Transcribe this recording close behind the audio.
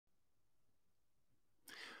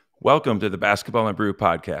Welcome to the Basketball and Brew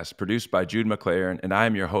podcast, produced by Jude McLaren, and I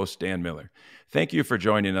am your host, Dan Miller. Thank you for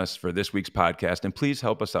joining us for this week's podcast, and please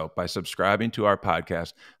help us out by subscribing to our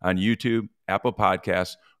podcast on YouTube, Apple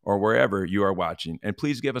Podcasts, or wherever you are watching, and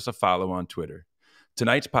please give us a follow on Twitter.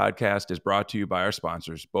 Tonight's podcast is brought to you by our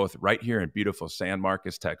sponsors, both right here in beautiful San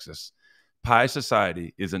Marcos, Texas. Pie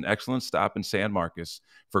Society is an excellent stop in San Marcos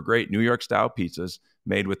for great New York-style pizzas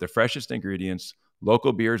made with the freshest ingredients,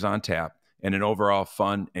 local beers on tap, and an overall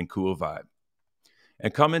fun and cool vibe.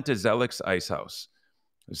 And come into Zellick's Ice House.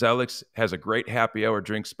 Zellick's has a great happy hour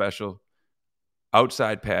drink special,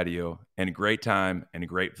 outside patio, and a great time and a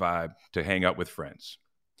great vibe to hang out with friends.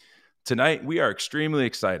 Tonight, we are extremely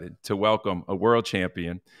excited to welcome a world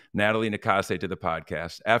champion, Natalie Nakase, to the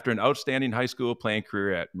podcast. After an outstanding high school playing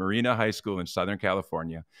career at Marina High School in Southern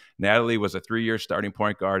California, Natalie was a 3-year starting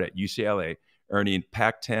point guard at UCLA, earning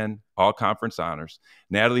Pac-10 all-conference honors.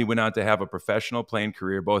 Natalie went on to have a professional playing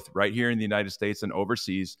career both right here in the United States and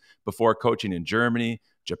overseas before coaching in Germany,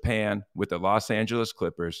 Japan, with the Los Angeles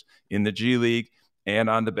Clippers, in the G League, and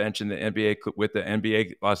on the bench in the NBA with the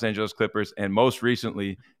NBA Los Angeles Clippers, and most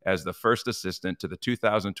recently as the first assistant to the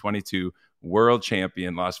 2022 world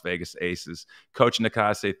champion Las Vegas Aces. Coach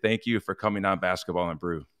Nakase, thank you for coming on Basketball and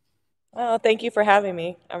Brew. Oh, thank you for having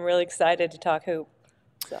me. I'm really excited to talk hoop.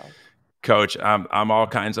 Coach, I'm all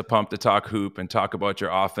kinds of pumped to talk hoop and talk about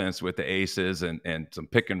your offense with the Aces and some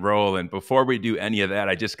pick and roll. And before we do any of that,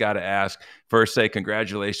 I just got to ask, first say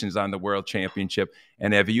congratulations on the World Championship.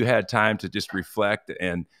 And have you had time to just reflect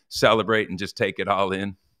and celebrate and just take it all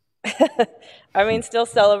in? I mean, still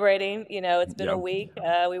celebrating. You know, it's been a week.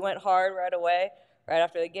 We went hard right away, right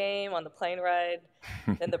after the game, on the plane ride,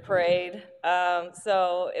 then the parade.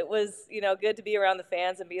 So it was, good to be around the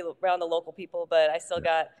fans and be around the local people. But I still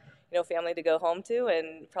got family to go home to,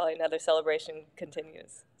 and probably another celebration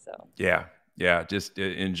continues. So yeah, just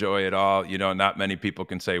enjoy it all. Not many people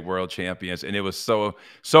can say world champions, and it was so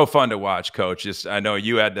fun to watch, Coach. Just I know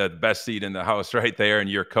you had the best seat in the house right there, and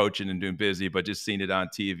you're coaching and doing busy, but just seeing it on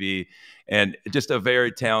TV, and just a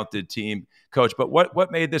very talented team, Coach. But what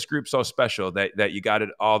made this group so special that you got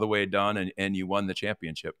it all the way done and you won the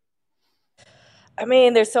championship? I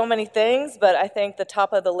mean, there's so many things, but I think the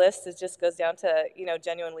top of the list just goes down to,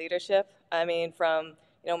 genuine leadership. I mean, from,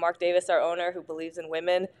 Mark Davis, our owner, who believes in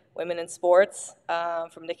women in sports,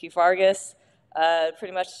 from Nikki Fargas,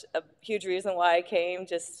 pretty much a huge reason why I came,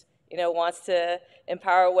 just, wants to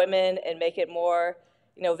empower women and make it more,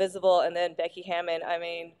 visible. And then Becky Hammond, I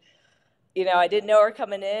mean, I didn't know her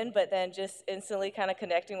coming in, but then just instantly kind of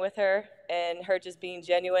connecting with her and her just being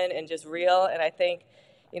genuine and just real. And I think,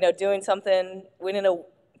 doing something, winning a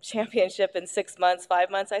championship in 6 months, 5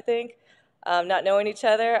 months, I think, not knowing each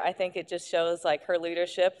other, I think it just shows like her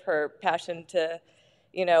leadership, her passion to,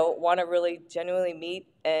 want to really genuinely meet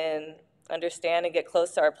and understand and get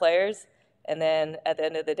close to our players. And then at the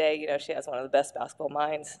end of the day, she has one of the best basketball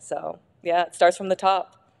minds. So yeah, it starts from the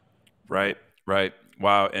top. Right.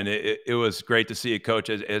 Wow. And it was great to see you, Coach,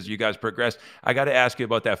 as you guys progressed. I got to ask you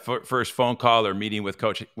about that first phone call or meeting with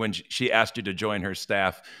Coach when she asked you to join her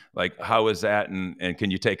staff. Like, how was that? And can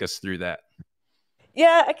you take us through that?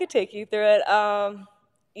 Yeah, I could take you through it.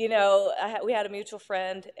 We had a mutual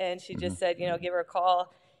friend, and she just said, give her a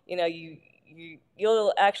call.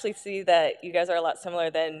 You'll actually see that you guys are a lot similar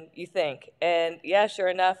than you think. And yeah, sure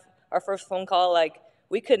enough, our first phone call, like,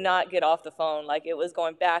 we could not get off the phone. Like, it was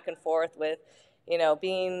going back and forth with,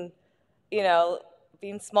 being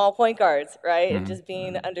small point guards, right? And just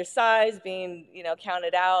being undersized, being,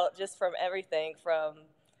 counted out just from everything from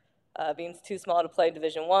being too small to play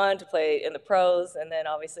Division I, to play in the pros, and then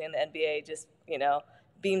obviously in the NBA, just,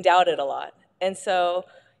 being doubted a lot. And so,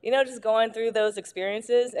 just going through those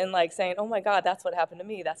experiences and like saying, oh my God, that's what happened to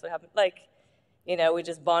me. That's what happened. Like, we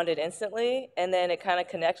just bonded instantly, and then it kind of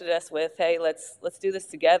connected us with, hey, let's do this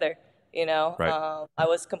together. Right. I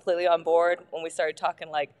was completely on board when we started talking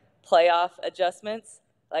like playoff adjustments.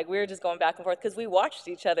 Like, we were just going back and forth because we watched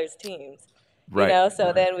each other's teams. Right.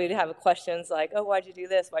 So then we'd have questions like, oh, why'd you do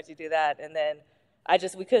this? Why'd you do that? And then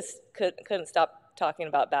we couldn't stop talking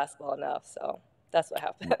about basketball enough. So that's what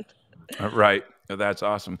happened. Right. That's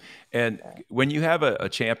awesome. And when you have a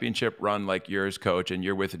championship run like yours, Coach, and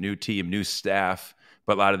you're with a new team, new staff,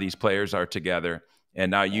 but a lot of these players are together,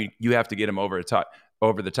 and now you have to get them over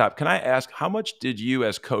the top. Can I ask, how much did you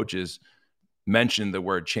as coaches mention the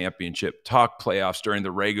word championship, talk playoffs during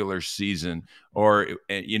the regular season? Or,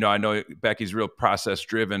 I know Becky's real process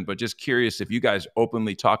driven, but just curious if you guys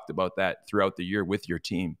openly talked about that throughout the year with your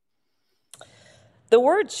team. The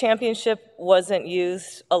word championship wasn't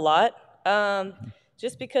used a lot,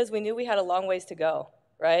 just because we knew we had a long ways to go,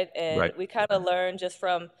 right? And we kind of learned just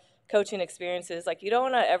from coaching experiences, like you don't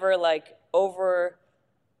want to ever like over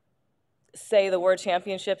say the word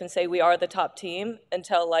championship and say we are the top team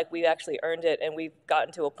until like we actually earned it and we've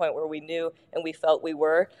gotten to a point where we knew and we felt we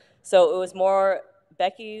were. So it was more,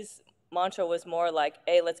 Becky's mantra was more like,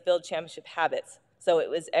 hey, let's build championship habits. So it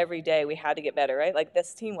was every day we had to get better, right? Like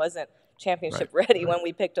this team wasn't Right. championship ready when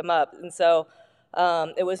we picked them up. And so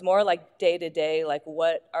it was more like day to day, like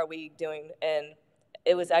what are we doing? And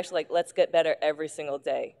it was actually like, let's get better every single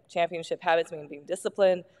day. Championship habits mean being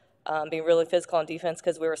disciplined, being really physical on defense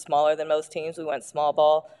because we were smaller than most teams. We went small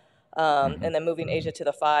ball. Hmm. And then moving Asia to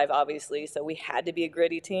the 5, obviously. So we had to be a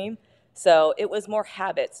gritty team. So it was more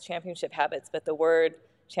habits, championship habits, but the word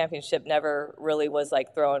championship never really was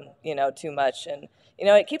like thrown, too much. And,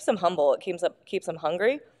 it keeps them humble. It keeps them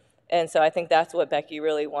hungry. And so I think that's what Becky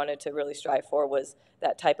really wanted to really strive for, was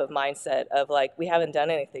that type of mindset of like, we haven't done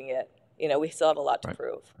anything yet. We still have a lot to Right.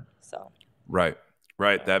 prove. So. Right.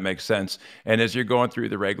 Right. Yeah. That makes sense. And as you're going through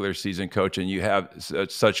the regular season, coach, and you have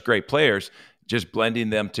such great players, just blending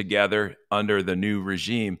them together under the new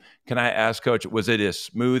regime. Can I ask, coach, was it a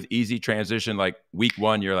smooth, easy transition? Like week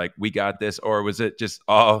one, you're like, we got this? Or was it just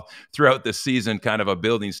all throughout the season kind of a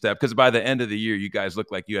building step? Because by the end of the year, you guys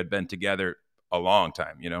looked like you had been together a long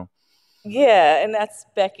time, you know? Yeah, and that's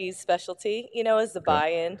Becky's specialty, is the Okay.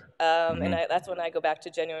 buy-in. Hmm. That's when I go back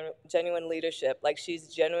to genuine leadership. Like she's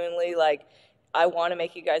genuinely like, I want to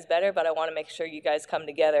make you guys better, but I want to make sure you guys come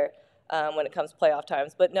together when it comes to playoff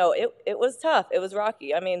times. But no, it was tough. It was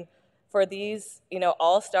rocky. I mean, for these,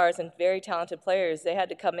 all-stars and very talented players, they had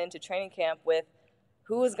to come into training camp with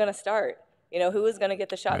who was going to start, who was going to get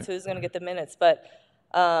the shots, Right. who was going to get the minutes. But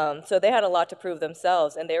so they had a lot to prove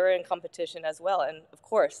themselves, and they were in competition as well. And of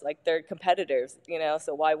course, like they're competitors,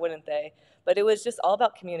 so why wouldn't they? But it was just all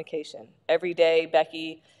about communication. Every day,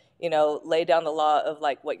 Becky, laid down the law of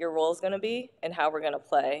like what your role is going to be and how we're going to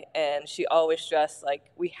play. And she always stressed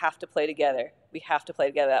like we have to play together. We have to play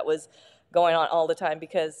together. That was going on all the time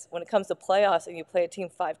because when it comes to playoffs and you play a team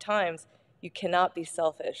 5 times, you cannot be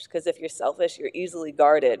selfish because if you're selfish, you're easily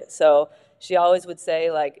guarded. So she always would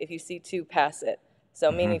say like, if you see two, pass it.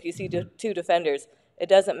 So Hmm. meaning if you see two defenders, it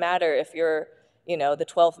doesn't matter if you're, the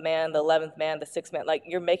 12th man, the 11th man, the 6th man, like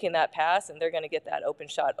you're making that pass and they're going to get that open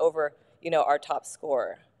shot over, our top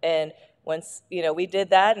scorer. And once, we did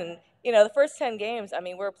that and, the first 10 games, I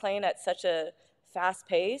mean, we were playing at such a fast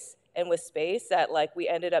pace and with space that like we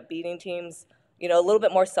ended up beating teams, a little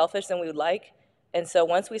bit more selfish than we would like. And so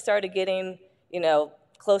once we started getting,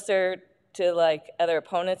 closer to like other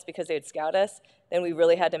opponents because they'd scout us, then we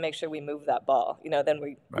really had to make sure we moved that ball. Then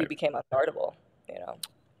we Right. became unguardable.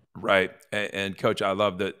 Right. And coach, I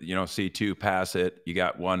love that, C2 pass it, you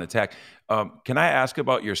got one attack. Can I ask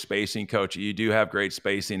about your spacing, coach? You do have great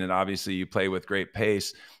spacing and obviously you play with great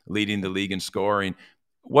pace, leading the league in scoring.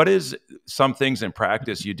 What is some things in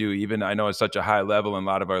practice you do? Even I know it's such a high level and a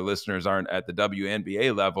lot of our listeners aren't at the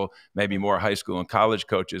WNBA level, maybe more high school and college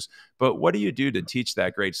coaches, but what do you do to teach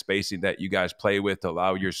that great spacing that you guys play with to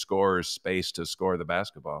allow your scorers space to score the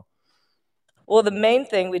basketball? Well, the main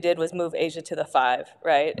thing we did was move Asia to the 5,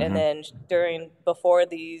 right? And Hmm. then before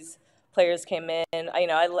these players came in,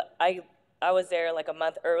 I was there like a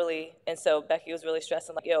month early, and so Becky was really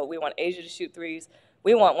stressing like, yo, we want Asia to shoot threes.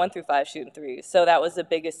 We want 1 through 5 shooting threes. So that was the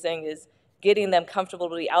biggest thing, is getting them comfortable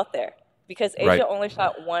to be out there because Right. Asia only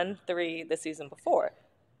shot 1 3 the season before.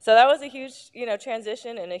 So that was a huge,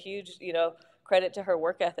 transition and a huge, credit to her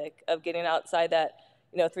work ethic of getting outside that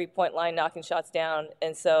 3-point line, knocking shots down.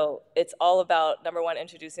 And so it's all about, number one,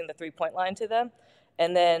 introducing the 3-point line to them.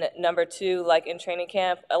 And then number two, like in training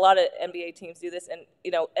camp, a lot of NBA teams do this, and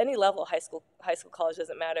any level, high school, college,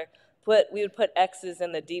 doesn't matter. We would put X's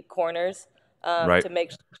in the deep corners Right. to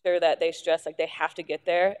make sure that they stress like they have to get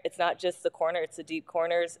there. It's not just the corner; it's the deep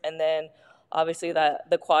corners, and then obviously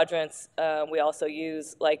the quadrants we also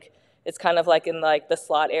use like it's kind of like in like the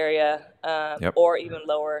slot area Yep. or even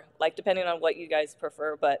lower, like depending on what you guys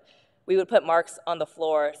prefer. But we would put marks on the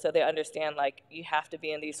floor so they understand like you have to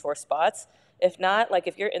be in these 4 spots. If not, like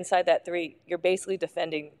if you're inside that 3, you're basically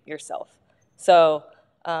defending yourself. So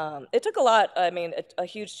it took a lot. I mean, a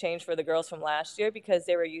huge change for the girls from last year because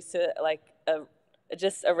they were used to like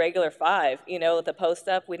just a regular 5. With the post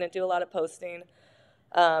up, we didn't do a lot of posting.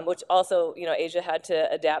 Which also, Asia had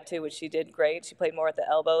to adapt to, which she did great. She played more at the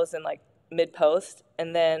elbows and like mid post.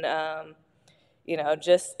 And then,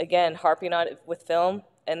 just again, harping on it with film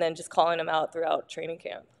and then just calling them out throughout training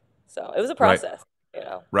camp. So it was a Right. process.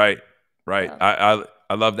 Right. Right. Yeah.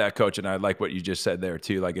 I love that, coach, and I like what you just said there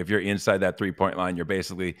too. Like if you're inside that 3-point line, you're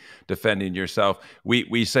basically defending yourself.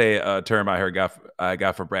 We say a term I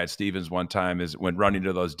got for Brad Stevens one time is when running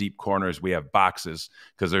to those deep corners, we have boxes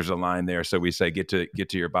because there's a line there. So we say get to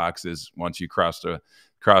your boxes once you cross the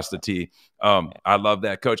tee. I love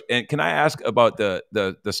that, coach. And can I ask about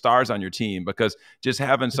the stars on your team, because just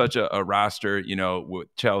having such a roster, you know,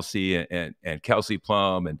 with Chelsea and Kelsey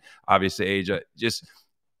Plum and obviously Aja, just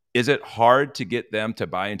is it hard to get them to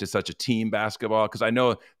buy into such a team basketball? Because I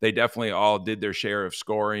know they definitely all did their share of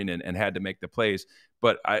scoring and had to make the plays.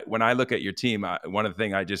 But when I look at your team, one of the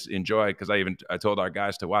things I just enjoy, because I told our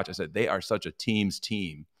guys to watch, I said, they are such a team's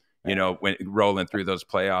team, you know, when rolling through those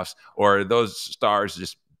playoffs, or those stars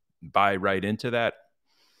just buy right into that.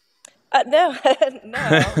 No, no.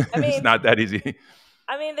 I It's mean, not that easy.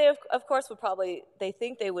 they of course would probably they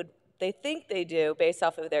think they do based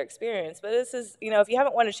off of their experience. But this is, if you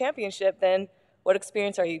haven't won a championship, then what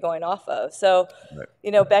experience are you going off of? So,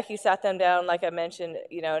 Right. Becky sat them down, like I mentioned,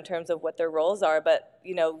 in terms of what their roles are. But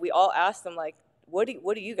we all asked them, like, what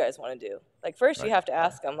do you guys want to do? Like, first you Right. have to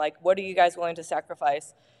ask them, like, what are you guys willing to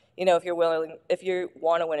sacrifice? If you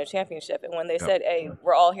want to win a championship. And when they Yep. said, hey,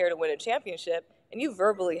 we're all here to win a championship, and you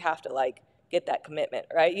verbally have to like get that commitment,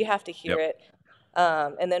 right? You have to hear Yep. it.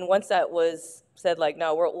 And then once that was said, like,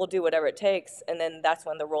 no, we'll do whatever it takes. And then that's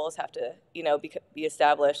when the roles have to, be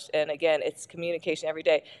established. And again, it's communication every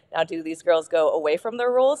day. Now, do these girls go away from their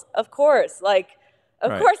roles? Of course. Like,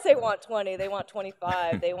 of Right. course they want 20, they want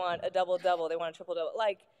 25, they want a double-double, they want a triple-double.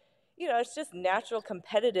 Like, it's just natural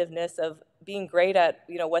competitiveness of being great at,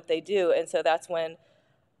 what they do. And so that's when,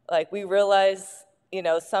 like, we realize,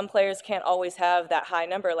 some players can't always have that high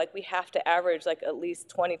number. Like, we have to average like at least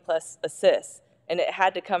 20 plus assists, and it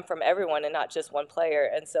had to come from everyone and not just one player.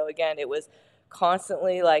 And so again, it was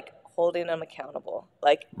constantly like holding them accountable.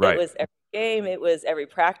 Like, it Right. was every game, it was every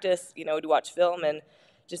practice, to watch film and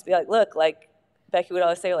just be like, look, like Becky would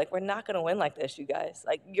always say, like, we're not going to win like this, you guys.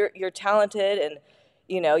 Like, you're talented, and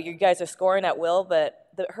you guys are scoring at will. But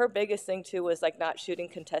her biggest thing too was like not shooting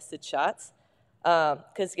contested shots.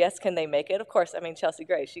 Because yes, can they make it? Of course. I mean, Chelsea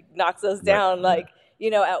Gray, she knocks those Right. down like,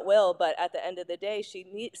 at will. But at the end of the day,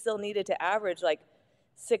 she still needed to average like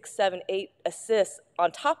 6, 7, 8 assists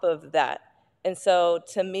on top of that. And so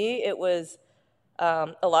to me, it was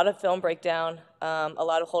a lot of film breakdown, a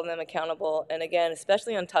lot of holding them accountable. And again,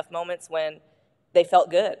 especially on tough moments when they felt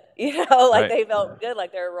good, like Right. they felt good,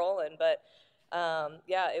 like they were rolling. But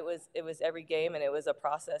yeah, it was every game, and it was a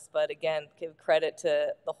process. But again, give credit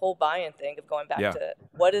to the whole buy-in thing of going back Yeah. to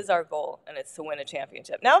what is our goal, and it's to win a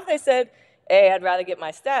championship. Now, if they said, "Hey, I'd rather get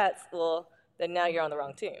my stats," well, then now you're on the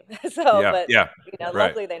wrong team. So, Yeah. but Yeah. Right.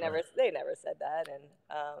 luckily they never said that, and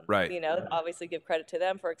Right. obviously give credit to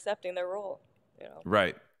them for accepting their role.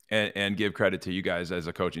 Right. And give credit to you guys as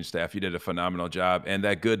a coaching staff. You did a phenomenal job. And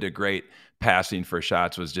that good to great passing for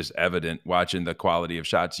shots was just evident watching the quality of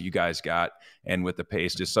shots you guys got, and with the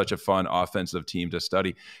pace. Just such a fun offensive team to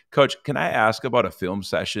study. Coach, can I ask about a film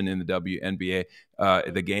session in the WNBA?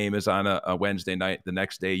 The game is on a Wednesday night. The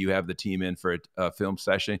next day you have the team in for a film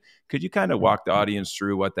session. Could you kind of walk the audience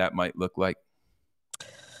through what that might look like?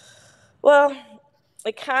 Well,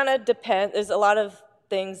 it kind of depends. There's a lot of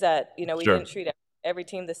things that we Sure. didn't treat every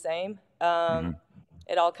team the same. Hmm.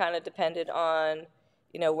 It all kind of depended on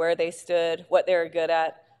where they stood, what they were good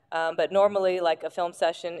at. But normally, like, a film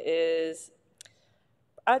session is,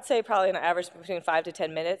 I'd say, probably an average between 5 to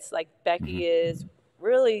 10 minutes. Like, Hmm. Becky is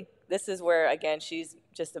really, this is where again she's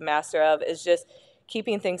just a master of, is just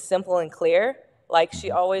keeping things simple and clear. Like, she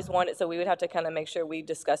Hmm. always wanted, so we would have to kind of make sure we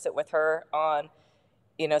discuss it with her on,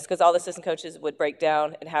 because all the assistant coaches would break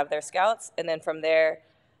down and have their scouts, and then from there,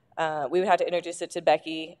 we would have to introduce it to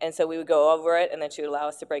Becky, and so we would go over it, and then she would allow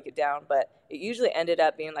us to break it down. But it usually ended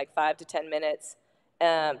up being like 5 to 10 minutes,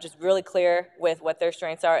 just really clear with what their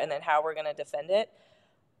strengths are, and then how we're going to defend it.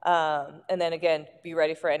 And then again, be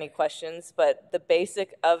ready for any questions. But the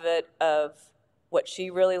basic of it, of what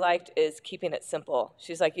she really liked, is keeping it simple.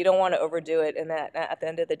 She's like, you don't want to overdo it, and that at the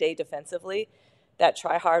end of the day, defensively, that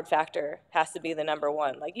try hard factor has to be the number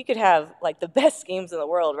one. Like, you could have like the best schemes in the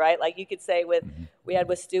world, right? Like, you could say Hmm. we had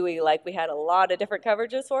with Stewie, like, we had a lot of different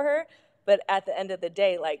coverages for her, but at the end of the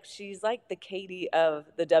day, like, she's like the Katie of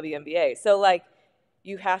the WNBA. So, like,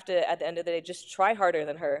 you have to, at the end of the day, just try harder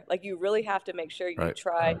than her. Like, you really have to make sure you Right.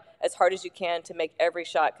 try as hard as you can to make every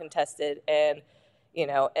shot contested. And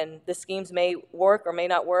and the schemes may work or may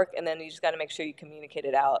not work, and then you just got to make sure you communicate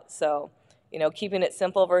it out. So, keeping it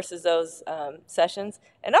simple versus those sessions,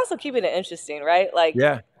 and also keeping it interesting, right? Like,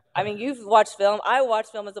 Yeah. I mean, you've watched film. I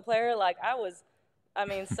watched film as a player. Like, I was I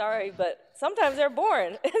mean, sorry, but sometimes they're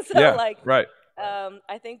boring. And so, Yeah, like, right.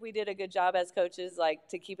 I think we did a good job as coaches, like,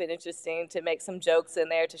 to keep it interesting, to make some jokes in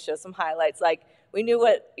there, to show some highlights. Like, we knew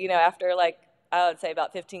what, after, like, I would say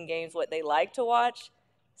about 15 games, what they like to watch.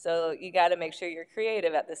 So you got to make sure you're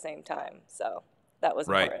creative at the same time. So that was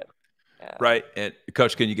Right. important. Yeah. Right. And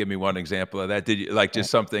coach, can you give me one example of that? Did you like just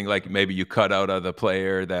something like maybe you cut out of the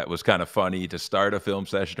player that was kind of funny to start a film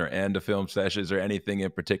session or end a film session? Is there anything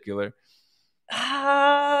in particular?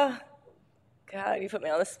 Ah, God, you put me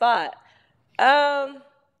on the spot. Um,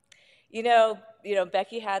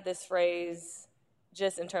 Becky had this phrase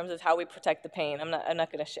just in terms of how we protect the paint. I'm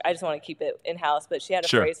not going to, I just want to keep it in house, but she had a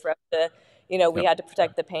Sure. phrase for us to, we Yep. had to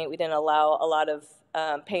protect the paint. We didn't allow a lot of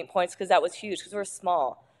paint points because that was huge because we're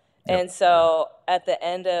small. Yep. And so at the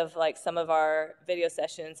end of like some of our video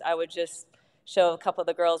sessions, I would just show a couple of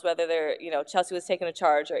the girls, whether they're, Chelsea was taking a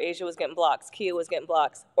charge or Asia was getting blocks, Kia was getting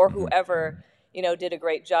blocks, or whoever, did a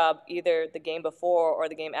great job either the game before or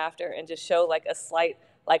the game after, and just show like a slight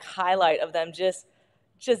like highlight of them just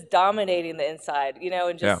dominating the inside, and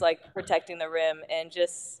Yeah. just like protecting the rim, and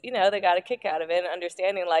just, they got a kick out of it, and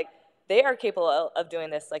understanding like they are capable of doing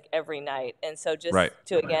this like every night. And so just Right.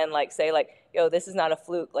 to again like say like, yo, this is not a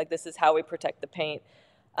fluke, like this is how we protect the paint.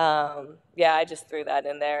 Yeah, I just threw that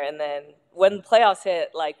in there. And then when the playoffs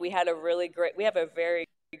hit, like we have a very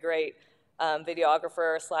great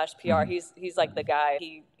videographer slash PR. He's like the guy.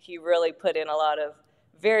 He really put in a lot of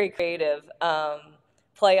very creative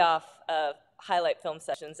playoff highlight film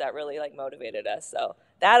sessions that really like motivated us. So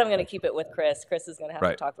that I'm going to keep it with Chris. Chris is going to have to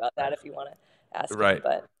Right. talk about that if you want to ask him. Right.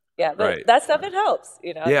 But yeah, but Right. that stuff, it helps.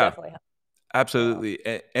 It Yeah. definitely helps.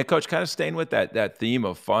 Absolutely. And coach, kind of staying with that theme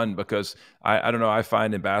of fun, because I don't know, I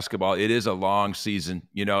find in basketball, it is a long season.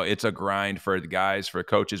 It's a grind for the guys, for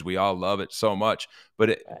coaches. We all love it so much,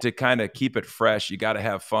 but to kind of keep it fresh, you got to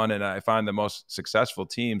have fun. And I find the most successful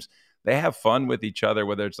teams, they have fun with each other,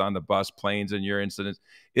 whether it's on the bus, planes, in your incidents.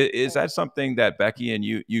 Is that something that Becky and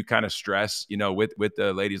you kind of stress, with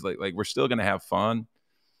the ladies, like we're still going to have fun?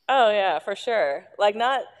 Oh yeah, for sure. Like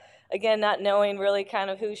not knowing really kind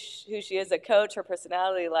of who she is as a coach, her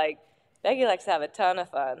personality. Like Becky likes to have a ton of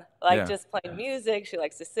fun. Like Yeah. just playing music. She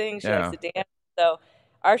likes to sing. She Yeah. likes to dance. So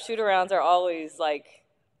our shoot arounds are always like,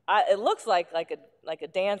 it looks like a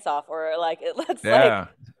dance off, or like it looks like, Yeah.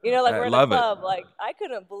 like I we're in a love it. club. Like I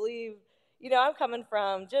couldn't believe, I'm coming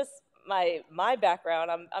from just my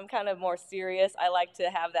background. I'm kind of more serious. I like to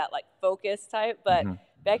have that like focus type, but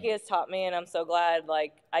Becky has taught me, and I'm so glad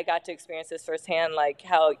like I got to experience this firsthand, like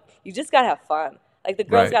how you just gotta have fun. Like the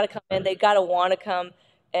girls Right. gotta come in, they gotta want to come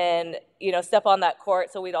and step on that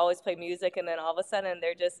court. So we'd always play music, and then all of a sudden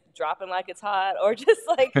they're just dropping like it's hot, or just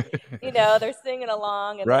like they're singing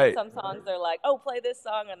along, and Right. then some songs they're like, oh, play this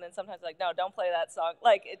song, and then sometimes like, no, don't play that song.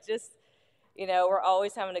 Like it just we're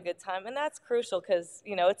always having a good time, and that's crucial because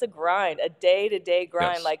it's a grind, a day-to-day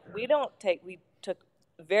grind. Yes. Like we took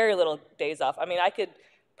very little days off. I mean, I could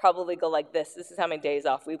probably go like this is how many days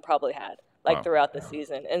off we probably had like Wow. throughout the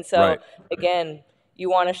season. And so Right. again, you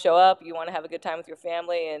want to show up, you want to have a good time with your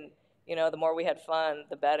family, and the more we had fun,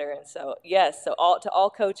 the better. And so yes, so all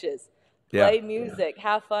coaches, play music,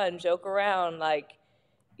 have fun, joke around, like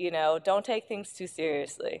don't take things too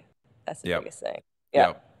seriously. That's the Yep. biggest thing.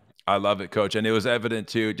 Yep. I love it, coach. And it was evident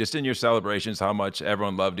too, just in your celebrations, how much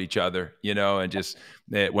everyone loved each other, and just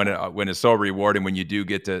when it's so rewarding when you do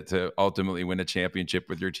get to ultimately win a championship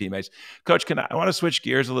with your teammates. Coach, I want to switch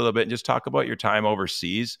gears a little bit and just talk about your time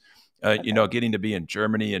overseas, getting to be in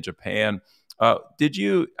Germany and Japan.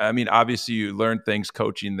 Obviously you learned things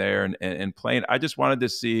coaching there and playing. I just wanted to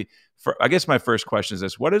see, I guess my first question is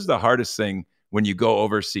this: what is the hardest thing when you go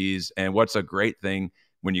overseas, and what's a great thing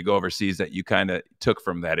when you go overseas that you kind of took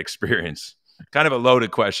from that experience? Kind of a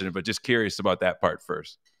loaded question, but just curious about that part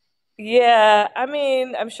first. Yeah, I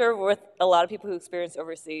mean, I'm sure with a lot of people who experience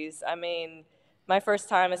overseas, I mean, my first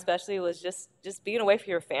time especially was just being away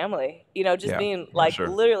from your family, just Yeah, being like sure.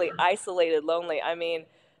 literally isolated, lonely. I mean,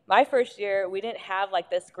 my first year, we didn't have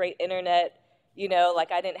like this great internet,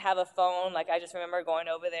 like I didn't have a phone. Like I just remember going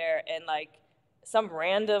over there, and like some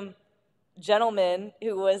random gentleman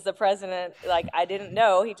who was the president, like I didn't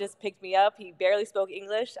know, he just picked me up. He barely spoke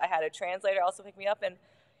English. I had a translator also pick me up, and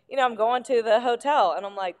I'm going to the hotel, and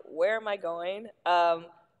I'm like, where am I going?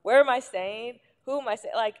 Where am I staying? Who am I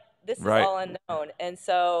staying? Like this is Right. all unknown. And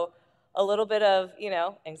so a little bit of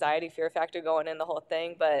anxiety, fear factor going in the whole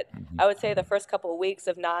thing. But I would say the first couple of weeks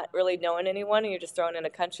of not really knowing anyone, and you're just thrown in a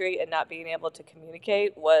country and not being able to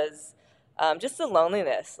communicate was just the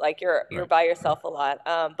loneliness. Like you're Right. by yourself a lot.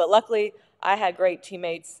 But luckily, I had great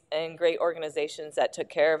teammates and great organizations that took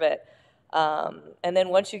care of it. And then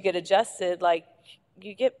once you get adjusted, like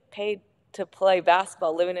you get paid to play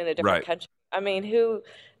basketball living in a different Right. country. I mean,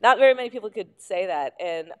 not very many people could say that.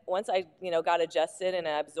 And once I, got adjusted and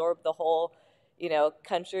I absorbed the whole,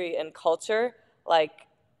 country and culture, like,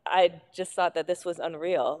 I just thought that this was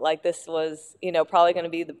unreal. Like, this was, probably going to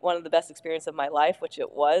be one of the best experiences of my life, which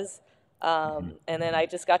it was. Mhm. And then I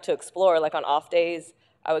just got to explore. Like, on off days,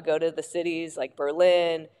 I would go to the cities like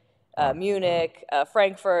Berlin, Wow. Munich,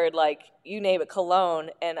 Frankfurt, like you name it, Cologne,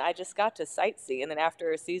 and I just got to sightsee. And then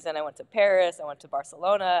after a season, I went to Paris, I went to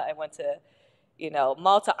Barcelona, I went to,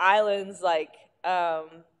 Malta Islands. Like,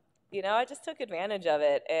 I just took advantage of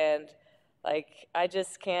it, and like I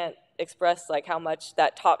just can't express like how much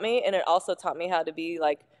that taught me, and it also taught me how to be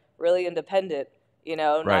like really independent.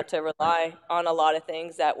 Right. Not to rely on a lot of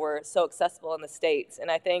things that were so accessible in the States. And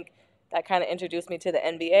I think that kind of introduced me to the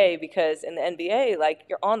NBA, because in the NBA, like,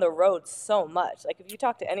 you're on the road so much. Like, if you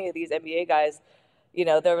talk to any of these NBA guys,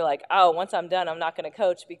 they're like, oh, once I'm done, I'm not going to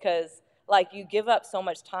coach, because like you give up so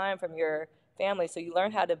much time from your family. So you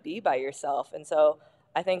learn how to be by yourself. And so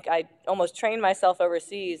I think I almost trained myself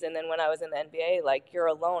overseas. And then when I was in the NBA, like, you're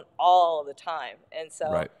alone all the time. And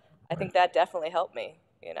so Right. I think that definitely helped me,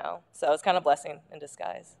 So it's kind of a blessing in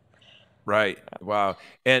disguise. Right. Wow.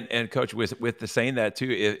 And coach, with the saying that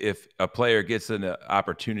too, if a player gets an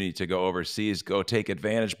opportunity to go overseas, go take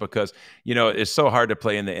advantage, because it's so hard to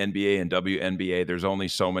play in the NBA and WNBA. There's only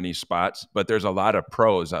so many spots, but there's a lot of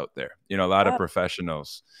pros out there. A lot of Oh,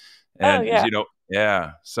 professionals, oh and yeah.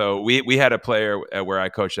 yeah. So we had a player where I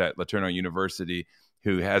coached at Laterno University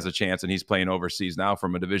who has a chance, and he's playing overseas now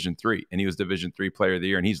from a Division III, and he was Division III Player of the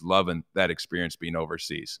Year, and he's loving that experience being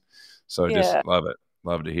overseas. So just Yeah. love it.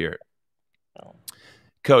 Love to hear it.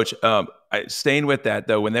 Coach, staying with that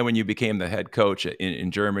though, when you became the head coach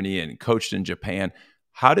in Germany and coached in Japan,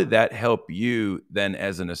 how did that help you then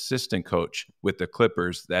as an assistant coach with the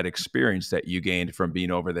Clippers? That experience that you gained from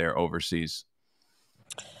being over there overseas.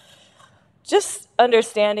 Just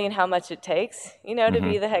understanding how much it takes, to Hmm.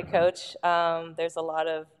 be the head coach. There's a lot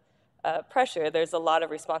of pressure. There's a lot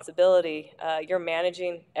of responsibility. You're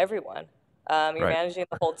managing everyone. You're Right. managing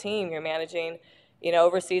the whole team. You're managing,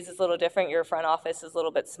 overseas is a little different. Your front office is a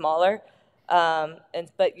little bit smaller,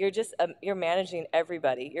 but you're managing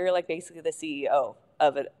everybody. You're like basically the CEO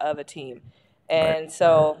of a team. Right. And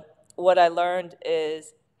so what I learned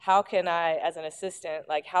is, how can I, as an assistant,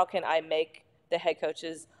 like, how can I make the head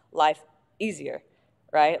coach's life easier,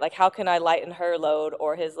 right? Like, how can I lighten her load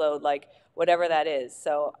or his load, like whatever that is.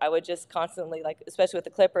 So I would just constantly, like, especially with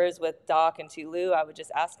the Clippers, with Doc and T. Lou, I would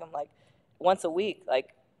just ask them, like, once a week,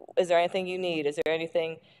 like, is there anything you need? Is there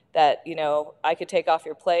anything that, I could take off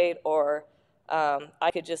your plate, or I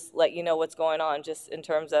could just let you know what's going on, just in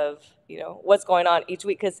terms of, what's going on each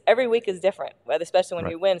week. Because every week is different, especially when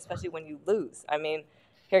Right. you win, especially when you lose. I mean,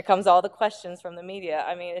 here comes all the questions from the media.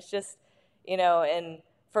 I mean, it's just, and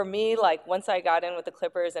for me, like, once I got in with the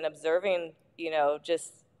Clippers and observing,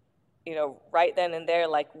 just, right then and there,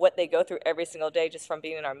 like, what they go through every single day just from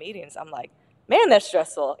being in our meetings, I'm like, man, that's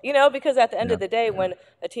stressful, because at the end Yeah. of the day, when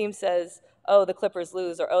a team says, oh, the Clippers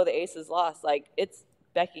lose, or oh, the Aces lost, like, it's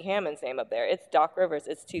Becky Hammond's name up there. It's Doc Rivers.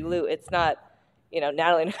 It's T. Mhm. Lou. It's not,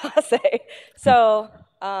 Natalie Nakase. So,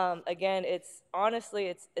 again, it's honestly,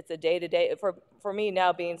 it's a day to day. For me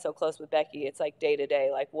now, being so close with Becky, it's like day to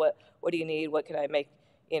day. Like, what do you need? What can I make,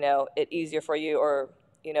 it easier for you? Or,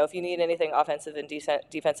 if you need anything offensive and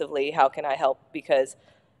defensively, how can I help? Because,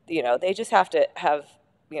 they just have to have,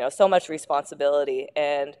 so much responsibility.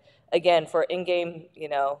 And again, for in game,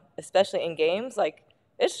 especially in games, like,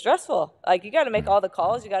 it's stressful. Like, you got to make Mhm. all the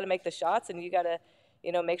calls, you got to make the shots, and you got to,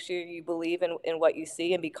 make sure you believe in what you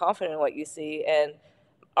see and be confident in what you see. And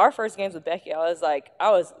our first games with Becky, I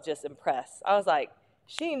was just impressed. I was like,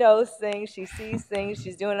 she knows things, she sees things,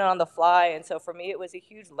 she's doing it on the fly. And so for me, it was a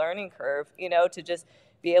huge learning curve, to just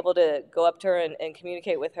be able to go up to her and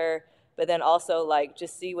communicate with her, but then also, like,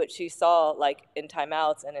 just see what she saw, like, in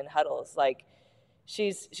timeouts and in huddles. Like,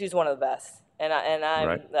 she's one of the best. I'm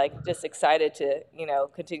Right. like just excited to,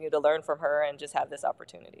 continue to learn from her and just have this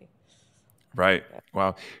opportunity. Right. Yeah.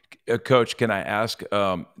 Wow. Coach, can I ask,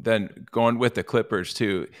 then going with the Clippers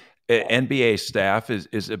too, Yeah. NBA staff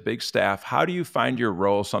is a big staff. How do you find your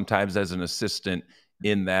role sometimes as an assistant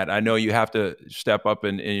in that? I know you have to step up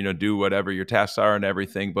and do whatever your tasks are and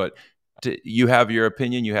everything, but you have your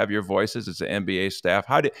opinion, you have your voices as an NBA staff.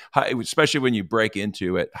 Especially when you break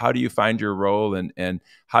into it, how do you find your role, and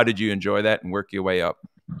how did you enjoy that and work your way up?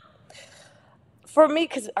 For me,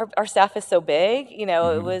 because our staff is so big, it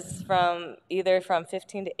Hmm. was from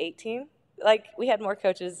 15 to 18. Like, we had more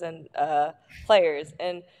coaches than players.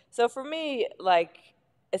 And so for me, like,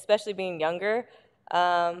 especially being younger,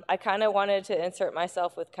 I kind of wanted to insert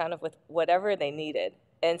myself with kind of with whatever they needed.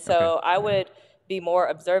 And Okay. so I would be more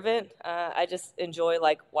observant. I just enjoy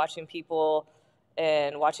like watching people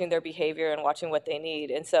and watching their behavior and watching what they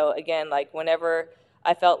need. And so again, like whenever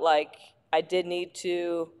I felt like I did need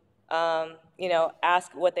to,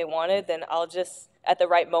 ask what they wanted, then I'll just at the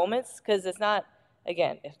right moments, because it's not,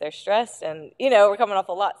 again, if they're stressed and we're coming off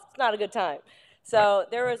a lot, it's not a good time. Right. So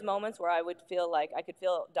there was moments where I would feel like I could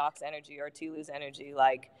feel Doc's energy or Tulu's energy,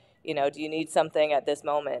 like, do you need something at this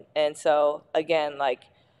moment? And so again, like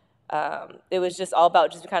it was just all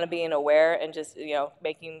about just kind of being aware and just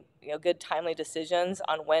making good timely decisions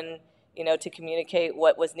on when to communicate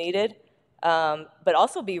what was needed, but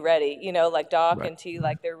also be ready. Like Doc Right. and T,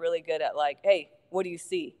 like they're really good at like, hey, what do you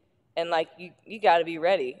see? And like you got to be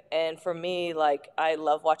ready. And for me, like I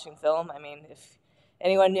love watching film. I mean, if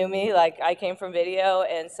anyone knew me, like I came from video,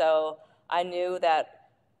 and so I knew that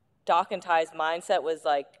Doc and Ty's mindset was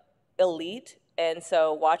like elite, and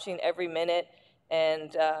so watching every minute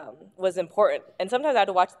and was important. And sometimes I had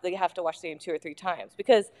to watch. They have to watch the game 2 or 3 times,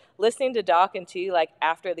 because listening to Doc and T like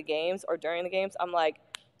after the games or during the games, I'm like,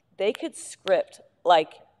 they could script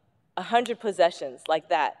like 100 possessions like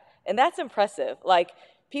that, and that's impressive. Like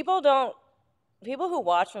people don't, people who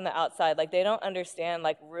watch from the outside, like they don't understand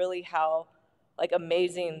like really how like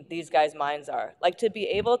amazing these guys' minds are. Like to be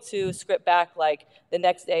able to script back like the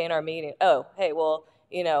next day in our meeting, oh, hey, well,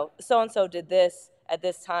 so and so did this at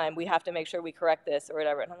this time. We have to make sure we correct this or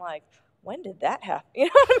whatever. And I'm like, when did that happen? You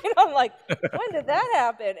know what I mean? I'm like, when did that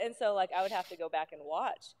happen? And so like I would have to go back and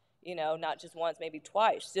watch, not just once, maybe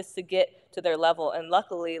twice, just to get to their level. And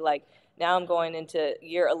luckily, like now I'm going into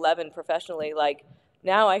year 11 professionally, like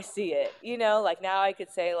now I see it, like now I could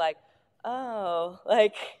say like, oh,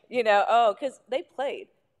 like, oh, because they played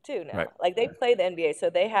too Right. now. Like they played the NBA, so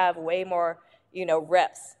they have way more,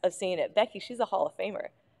 reps of seeing it. Becky, she's a Hall of Famer.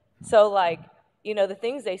 So like, the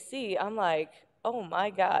things they see, I'm like, oh my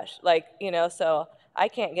gosh. Like, so I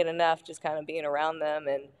can't get enough just kind of being around them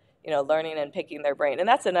and, learning and picking their brain. And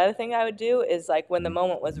that's another thing I would do is like when the Mhm.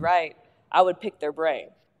 moment was right, I would pick their brain.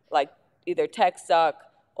 Like either text Doc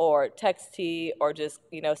or text T, or just,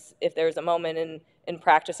 if there's a moment in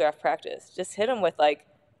practice or after practice, just hit them with like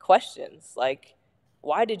questions like,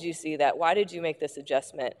 why did you see that? Why did you make this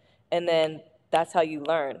adjustment? And then that's how you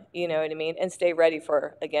learn, you know what I mean? And stay ready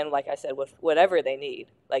for, again, like I said, with whatever they need,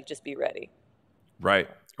 like just be ready. Right.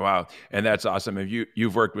 Wow. And that's awesome. And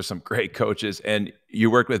you've worked with some great coaches, and you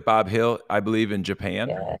worked with Bob Hill, I believe, in Japan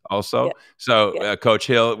Yeah, also. yeah, So yeah. Coach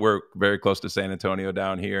Hill, we're very close to San Antonio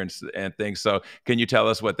down here and things. So can you tell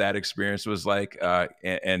us what that experience was like,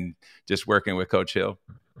 and just working with Coach Hill?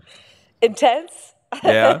 Intense.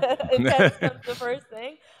 Yeah. Intense comes the first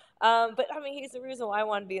thing. But I mean, he's the reason why I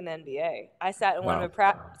wanted to be in the NBA. I sat in Wow.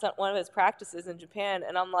 one of his practices in Japan,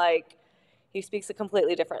 and I'm like, he speaks a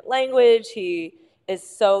completely different language. He is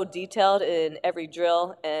so detailed in every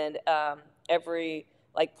drill and every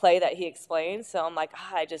like play that he explains. So I'm like,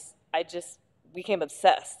 I just became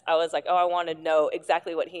obsessed. I was like, oh, I want to know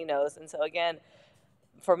exactly what he knows. And so again,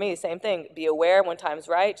 for me, same thing. Be aware when time's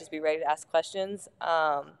right. Just be ready to ask questions.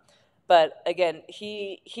 But again,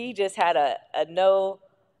 he just had a no,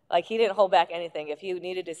 like he didn't hold back anything. If he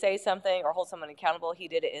needed to say something or hold someone accountable, he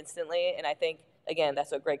did it instantly. And I think again,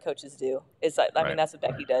 that's what great coaches do. Is like, I mean, Right. that's what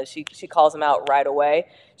Becky does. She calls them out right away,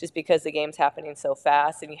 just because the game's happening so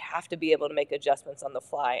fast, and you have to be able to make adjustments on the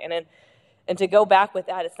fly. And to go back with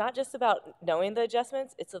that, it's not just about knowing the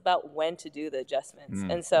adjustments, it's about when to do the adjustments.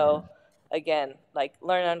 Mm. And so again, like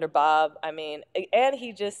learning under Bob, I mean, and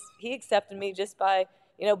he accepted me just by,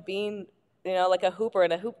 being, like a hooper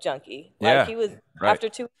and a hoop junkie. Like Yeah. he was, Right. after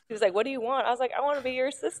 2 weeks, he was like, what do you want? I was like, I want to be your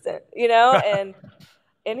assistant,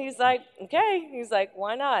 and he's like, okay. He's like,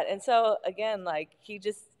 why not? And so again, like he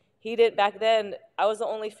did back then. I was the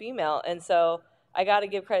only female, and so I got to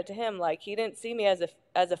give credit to him. Like he didn't see me as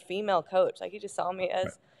a female coach. Like he just saw me Right.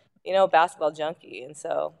 as, a basketball junkie. And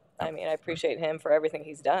so I Yep. mean, I appreciate him for everything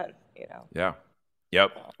he's done. Yeah.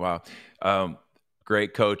 Yep. Wow.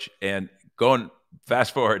 Great coach. And going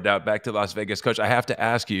fast forward now back to Las Vegas, coach, I have to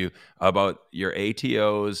ask you about your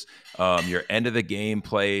ATOs, your end of the game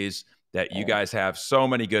plays that you guys have. So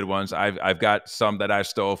many good ones. I've got some that I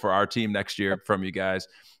stole for our team next year from you guys.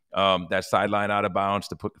 That sideline out of bounds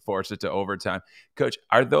to force it to overtime. Coach,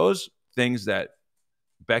 are those things that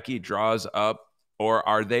Becky draws up, or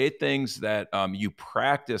are they things that you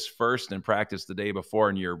practice first and practice the day before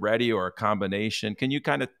and you're ready, or a combination? Can you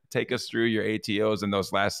kind of take us through your ATOs and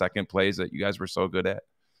those last second plays that you guys were so good at?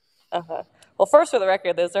 Uh-huh. Well, first, for the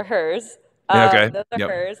record, those are hers. Okay. Those are Yep.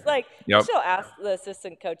 hers. Like, and Yep. she'll ask the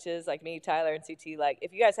assistant coaches, like me, Tyler, and CT, like,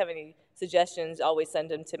 if you guys have any suggestions, always send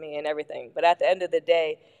them to me and everything. But at the end of the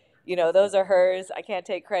day, those are hers. I can't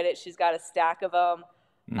take credit. She's got a stack of them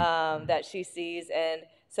that she sees. And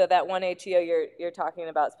so that one ATO you're talking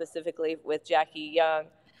about specifically with Jackie Young,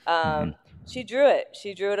 she drew it.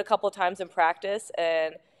 She drew it a couple times in practice.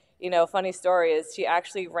 And, funny story is she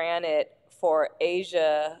actually ran it for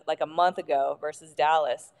Asia like a month ago versus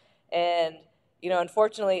Dallas. And,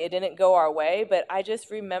 unfortunately it didn't go our way, but I just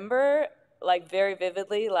remember like very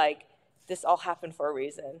vividly, like this all happened for a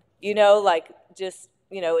reason, like just,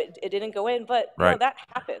 it didn't go in, but Right. that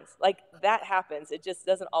happens. Like that happens. It just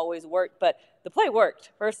doesn't always work, but the play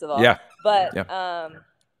worked, first of all. Yeah. But, Yeah.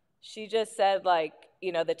 she just said like,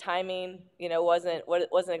 the timing,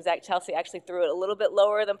 wasn't exact. Chelsea actually threw it a little bit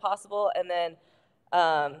lower than possible. And then,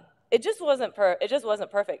 it just wasn't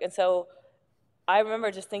perfect. And so I remember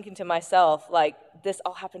just thinking to myself, like, this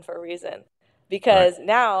all happened for a reason. Because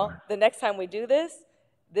now, the next time we do this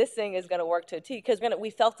thing is going to work to a T. Because we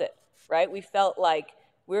felt it, right? We felt like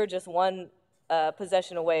we were just one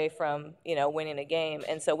possession away from, winning a game.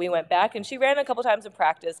 And so we went back, and she ran a couple times in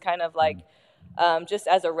practice, kind of like just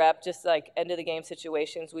as a rep, just like end of the game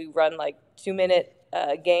situations. We run like 2-minute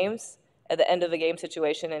games at the end of the game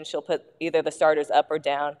situation, and she'll put either the starters up or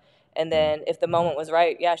down. And then if the moment was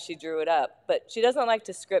right, yeah, she drew it up. But she doesn't like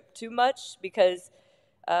to script too much because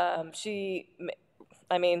because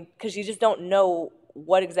you just don't know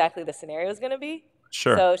what exactly the scenario is going to be.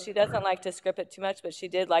 Sure. So she doesn't like to script it too much, but she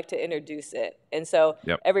did like to introduce it. And so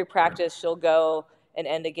every practice she'll go and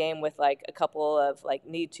end a game with like a couple of like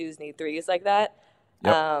need twos, need threes like that.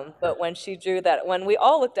 But when she drew that, when we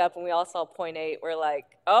all looked up and we all saw 0.8, we're like,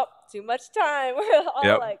 oh, too much time. We're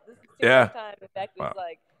all like, this is too much time. And Becky's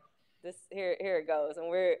like, this here it goes. And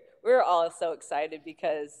we're all so excited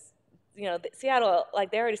because Seattle,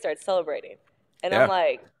 like, they already started celebrating, and I'm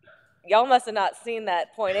like, y'all must have not seen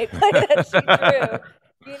that 0.8 play that she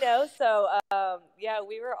drew. So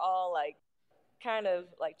we were all like kind of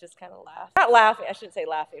laughing, not laughing, I shouldn't say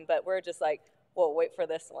laughing, but we're just like, well, wait for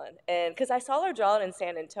this one. And because I saw her draw it in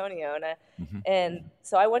San Antonio, and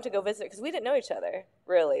so I went to go visit because we didn't know each other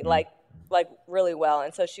really, like really well.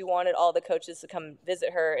 And so she wanted all the coaches to come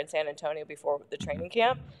visit her in San Antonio before the training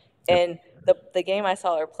camp. And the game I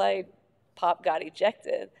saw her play, Pop got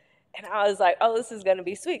ejected. And I was like, oh, this is going to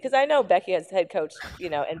be sweet. Because I know Becky has head coached,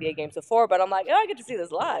 NBA games before. But I'm like, oh, I get to see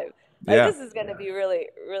this live. Like, this is going to be really,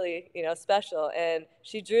 really, special. And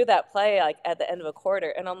she drew that play, like, at the end of a quarter.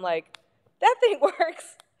 And I'm like, that thing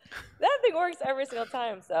works. That thing works every single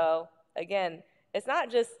time. So, again, it's not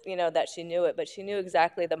just, that she knew it. But she knew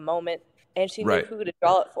exactly the moment. And she knew who to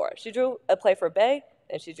draw it for. She drew a play for Bay.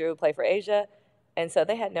 And she drew a play for Asia. And so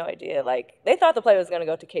they had no idea. Like, they thought the play was going to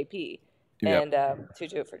go to KP. And she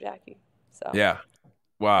drew it for Jackie. So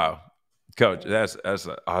wow, Coach, that's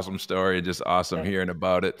an awesome story. Just awesome hearing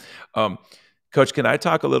about it. Coach, can I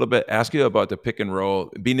talk a little bit? Ask you about the pick and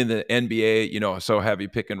roll, being in the NBA. So heavy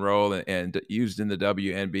pick and roll, and used in the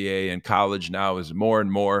WNBA and college now is more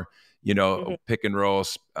and more. Pick and roll,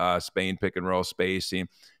 Spain pick and roll spacing.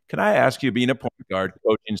 Can I ask you, being a point guard,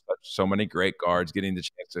 coaching so many great guards, getting the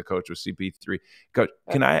chance to coach with CP3, Coach,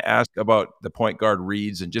 can I ask about the point guard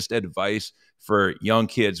reads and just advice for young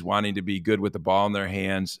kids wanting to be good with the ball in their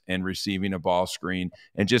hands and receiving a ball screen,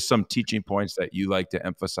 and just some teaching points that you like to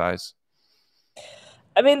emphasize?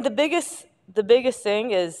 I mean, the biggest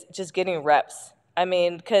thing is just getting reps. I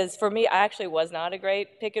mean, because for me, I actually was not a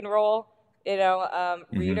great pick and roll,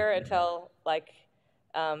 reader until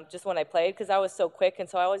just when I played, because I was so quick, and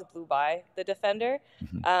so I always blew by the defender.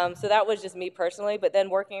 So that was just me personally. But then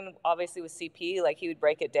working obviously with CP, like, he would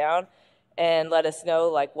break it down and let us know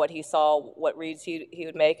like what he saw, what reads he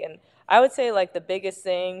would make. And I would say like the biggest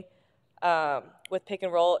thing with pick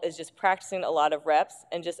and roll is just practicing a lot of reps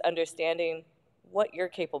and just understanding what you're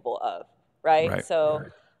capable of, right? So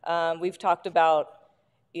we've talked about,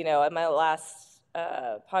 in my last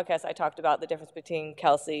podcast, I talked about the difference between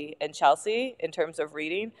Kelsey and Chelsea in terms of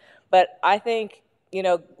reading. But I think,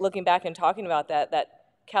 looking back and talking about that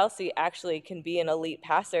Kelsey actually can be an elite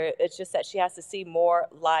passer. It's just that she has to see more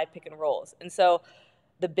live pick and rolls. And so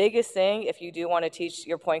the biggest thing, if you do want to teach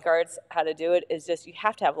your point guards how to do it, is just you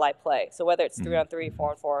have to have live play. So whether it's 3-on-3,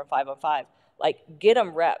 4-on-4, and 5-on-5, like, get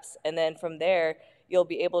them reps. And then from there, you'll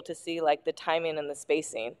be able to see like the timing and the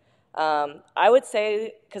spacing. I would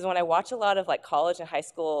say, because when I watch a lot of like college and high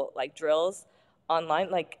school like drills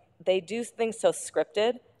online, like, they do things so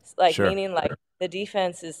scripted, like meaning like the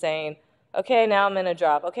defense is saying, okay, now I'm going to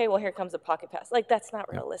drop. Okay, well, here comes a pocket pass. Like, that's not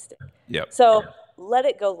realistic. So let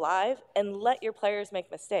it go live and let your players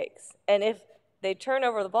make mistakes. And if they turn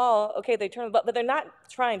over the ball, okay, they turn the ball, but they're not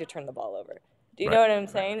trying to turn the ball over. Do you Right. know what I'm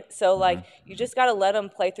saying? So, like, Mm-hmm. you just got to let them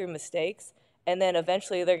play through mistakes, and then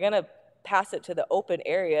eventually they're going to pass it to the open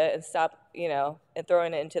area and stop, and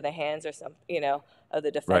throwing it into the hands or some, of the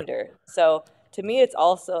Right. defender. So, to me, it's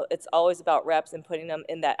always about reps and putting them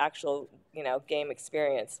in that actual, game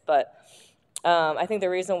experience. But I think the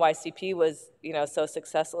reason why CP was, so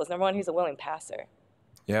successful is, number one, he's a willing passer.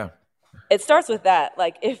 Yeah. It starts with that.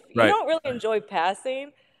 Like, if you Right. don't really enjoy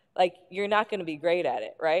passing, like, you're not going to be great at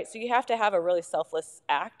it, right? So you have to have a really selfless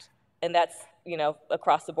act, and that's,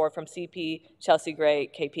 across the board from CP, Chelsea Gray,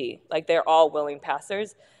 KP. Like, they're all willing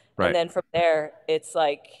passers. And Right. then from there, it's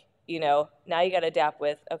like, now you got to adapt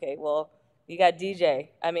with, okay, well, you got DJ.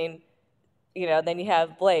 I mean, then you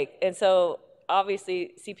have Blake. And so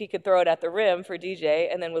obviously CP could throw it at the rim for DJ,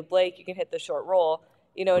 and then with Blake you can hit the short roll,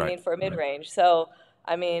 you know what I Right. mean, for a mid-range. So,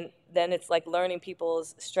 I mean, then it's like learning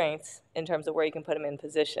people's strengths in terms of where you can put them in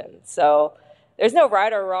position. So there's no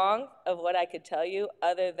right or wrong of what I could tell you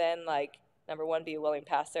other than, like, number one, be a willing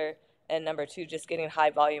passer, and number two, just getting high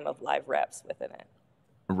volume of live reps within it.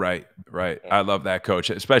 Right, right. Yeah. I love that, coach,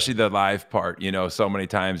 especially the live part. So many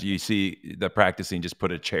times you see the practicing, just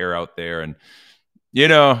put a chair out there and,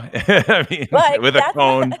 I mean, Like, with a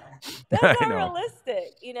cone. that's I not know.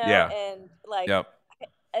 realistic, Yeah. and like, Yep.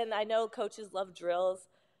 and I know coaches love drills,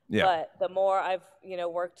 Yeah. but the more I've,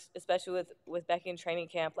 worked, especially with Becky in training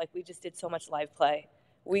camp, like, we just did so much live play.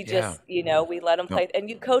 We Yeah. just, we let them Yep. play, and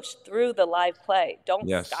you coach through the live play. Don't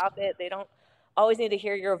Yes. stop it. They don't always need to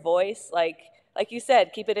hear your voice. Like you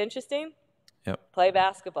said, keep it interesting. Yep. Play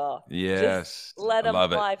basketball. Just Yes. let I them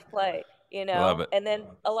love it. live play, Love it. And then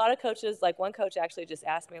a lot of coaches, like one coach actually just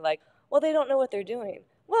asked me, like, well, they don't know what they're doing.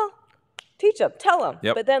 Well, teach them, tell them,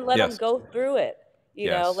 Yep. but then let them Yes. go through it. Let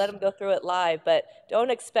Yes. them go through it live, but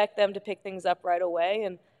don't expect them to pick things up right away,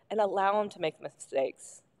 and allow them to make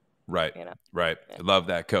mistakes. Right. You know. Right. Yeah. Love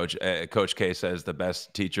that, coach. Coach K says the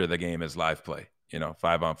best teacher of the game is live play.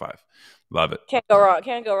 5-on-5. Love it. Can't go wrong.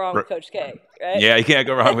 Can't go wrong with Coach K, right? Yeah, you can't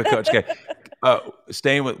go wrong with Coach K.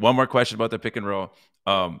 Staying with one more question about the pick and roll,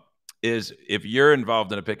 is if you're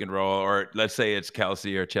involved in a pick and roll, or let's say it's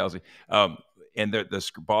Kelsey or Chelsea, and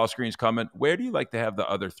the ball screen's coming, where do you like to have the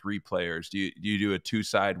other three players? Do you do a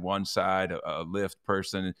two-side, one side, a lift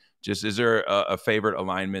person? Just, is there a favorite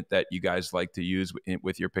alignment that you guys like to use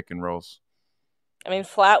with your pick and rolls? I mean,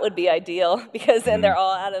 flat would be ideal because then Mhm. they're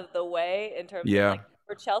all out of the way in terms of, Yeah. like,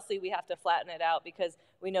 for Chelsea, we have to flatten it out because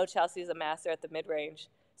we know Chelsea's a master at the mid range.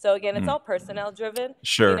 So again, it's all personnel driven.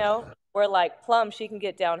 Sure. We're like Plum, she can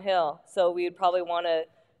get downhill. So we would probably want to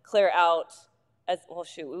clear out as well.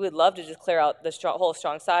 Shoot, we would love to just clear out the whole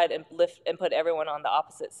strong side and lift and put everyone on the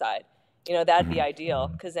opposite side. That'd be ideal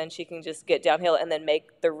because then she can just get downhill and then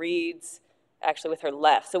make the reads actually with her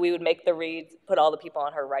left. So we would make the reads, put all the people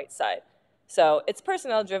on her right side. So it's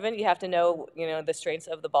personnel driven. You have to know, the strengths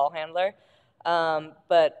of the ball handler.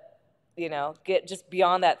 But, get just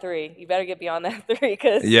beyond that three. You better get beyond that three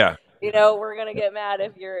because, Yeah. We're going to get mad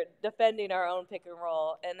if you're defending our own pick and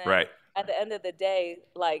roll. And then Right. at the end of the day,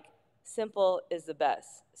 like, simple is the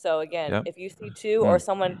best. So again, Yep. if you see two or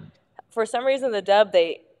someone, for some reason, the dub,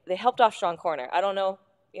 they helped off strong corner. I don't know,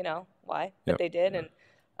 why, but Yep. they did. And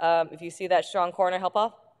if you see that strong corner help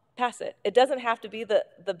off, pass it. It doesn't have to be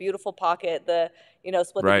the beautiful pocket, split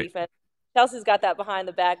the Right. defense. Chelsea's got that behind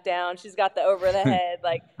the back down. She's got the over the head.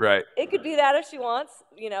 Like, Right. it could be that if she wants,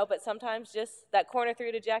 but sometimes just that corner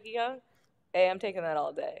three to Jackie Young, hey, I'm taking that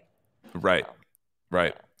all day. Right.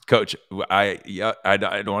 Right. Coach, I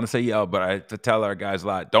don't want to say yell, but I have to tell our guys a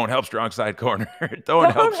lot. Don't help strong side corner.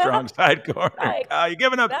 Don't help strong side corner. Like, You're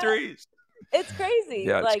giving up threes. It's crazy.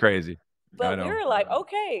 Yeah, it's crazy. But we were like,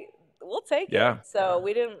 okay, we'll take Yeah. it. So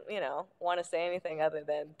we didn't, want to say anything other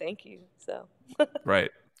than thank you. So. Right.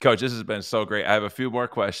 Coach, this has been so great. I have a few more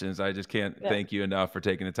questions. I just can't thank you enough for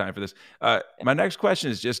taking the time for this. My next question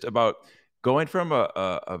is just about going from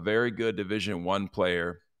a very good Division I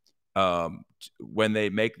player when they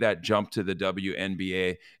make that jump to the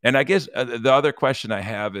WNBA. And I guess the other question I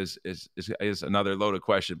have is another loaded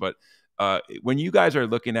question, but when you guys are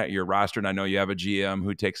looking at your roster, and I know you have a GM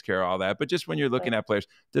who takes care of all that, but just when you're looking at players,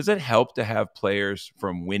 does it help to have players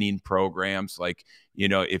from winning programs? Like,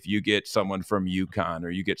 if you get someone from UConn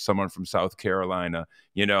or you get someone from South Carolina,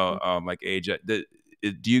 like AJ,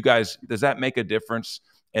 does that make a difference?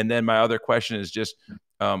 And then my other question is just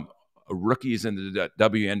rookies in the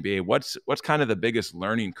WNBA. What's kind of the biggest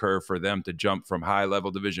learning curve for them to jump from high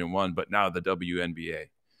level Division I, but now the WNBA?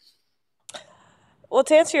 Well,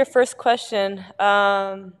 to answer your first question,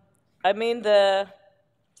 I mean, the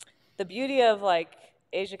the beauty of like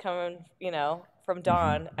Asia coming, from Mm-hmm.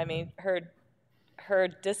 Dawn. I mean, her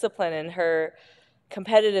discipline and her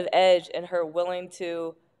competitive edge and her willing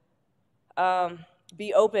to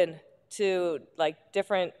be open to like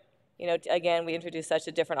different, again, we introduced such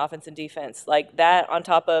a different offense and defense like that on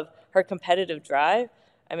top of her competitive drive.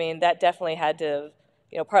 I mean, that definitely had to,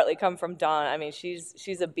 partly come from Dawn. I mean,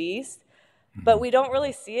 she's a beast, but Mm-hmm. we don't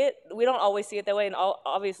really see it. We don't always see it that way, and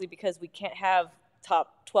obviously because we can't have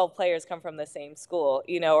top 12 players come from the same school,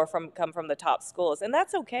 or come from the top schools, and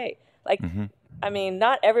that's okay. Like, Mm-hmm. I mean,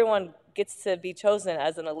 not everyone gets to be chosen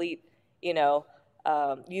as an elite,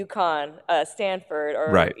 UConn, Stanford,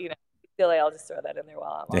 or Right. UCLA. I'll just throw that in there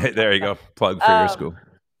while I'm There talking you about go. Plug it. for your school.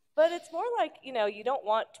 But it's more like, you don't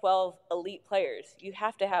want 12 elite players. You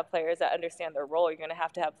have to have players that understand their role. You're going to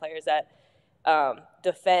have players that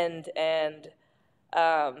defend and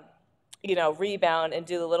rebound and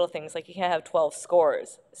do the little things. Like you can't have 12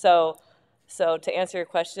 scorers. So to answer your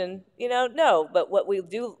question, no. But what we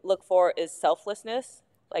do look for is selflessness.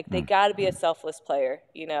 Like they Mm. got to be a selfless player,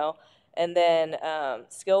 And then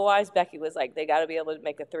skill wise, Becky was like, they got to be able to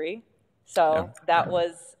make a three. Yeah. So that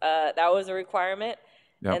was a requirement.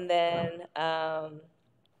 Yep. And then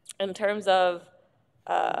in terms of,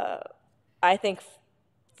 I think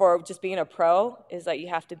for just being a pro is that you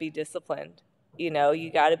have to be disciplined. You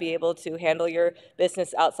got to be able to handle your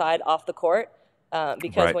business outside off the court,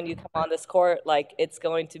 because Right. when you come on this court, like it's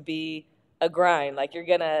going to be a grind. Like you're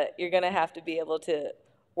gonna have to be able to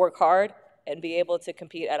work hard and be able to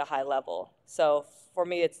compete at a high level. So for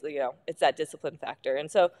me, it's that discipline factor. And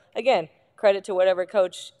so again, credit to whatever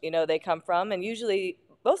coach they come from, and usually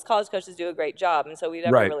most college coaches do a great job, and so we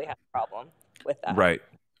never Right. really have a problem with that. Right.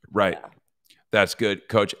 Right. Yeah. That's good,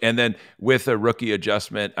 coach. And then with a rookie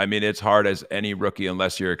adjustment, I mean, it's hard as any rookie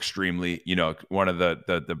unless you're extremely, one of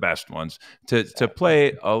the best ones to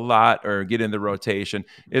play a lot or get in the rotation.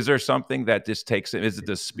 Is there something that just takes it? Is it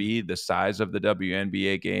the speed, the size of the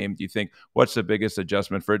WNBA game? Do you think what's the biggest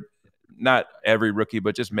adjustment for not every rookie,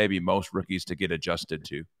 but just maybe most rookies to get adjusted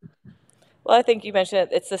to? Well, I think you mentioned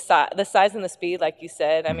it. It's the size and the speed, like you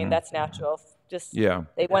said. I mean, Hmm. that's natural. Just Yeah.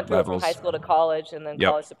 they went through it from high Levels. school to college, and then Yep.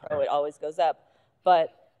 college to pro. It always goes up. But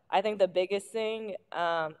I think the biggest thing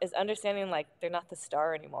is understanding like they're not the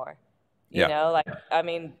star anymore. Yeah. Like I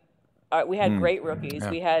mean, we had Mm. great rookies. Yeah.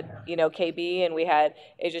 We had KB, and we had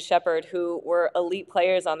Asia Shepherd, who were elite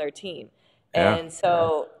players on their team, Yeah. and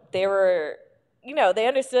so they were, they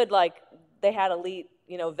understood like they had elite,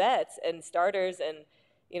 vets and starters and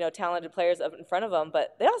talented players up in front of them,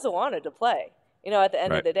 but they also wanted to play, at the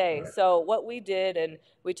end of Right. the day. So what we did, and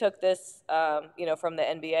we took this, from the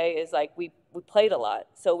NBA, is like we played a lot.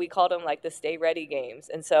 So we called them like the stay ready games.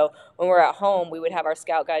 And so when we're at home, we would have our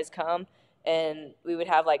scout guys come, and we would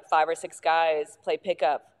have like 5 or 6 guys play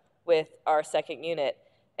pickup with our second unit.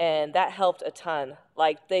 And that helped a ton.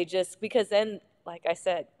 Like because then, like I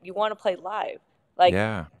said, you want to play live. Like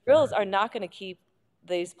Yeah. drills are not going to keep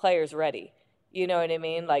these players ready. You know what I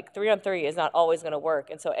mean? Like 3-on-3 is not always going to work.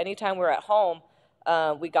 And so anytime we're at home,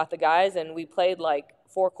 we got the guys and we played like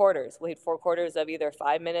 4 quarters. We had 4 quarters of either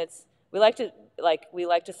 5 minutes. We like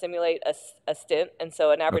to simulate a stint, and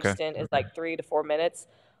so an average Okay. stint is like 3 to 4 minutes,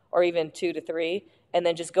 or even 2 to 3, and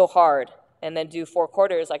then just go hard and then do 4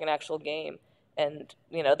 quarters like an actual game. And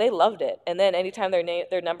they loved it. And then anytime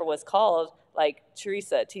their number was called, like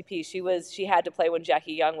Teresa TP, she had to play when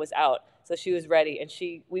Jackie Young was out, so she was ready, and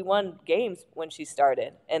we won games when she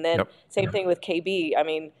started. And then Yep. same thing with KB. I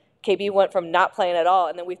mean, KB went from not playing at all,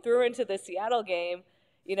 and then we threw her into the Seattle game,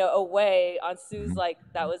 away on Sue's, Mhm. like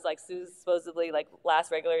that was like Sue's supposedly like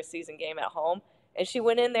last regular season game at home, and she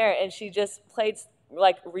went in there and she just played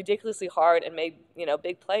like ridiculously hard and made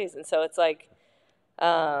big plays. And so it's like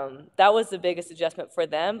that was the biggest adjustment for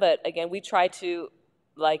them. But again, we try to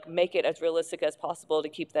like make it as realistic as possible to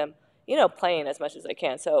keep them, playing as much as they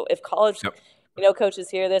can. So if college, Yep. coaches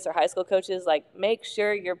hear this, or high school coaches, like make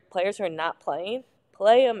sure your players who are not playing,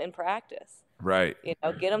 play them in practice. Right. Get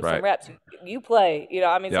them some Right. reps. You play.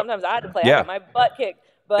 I mean, Yep. sometimes I had to play. I Yeah. got my butt kicked,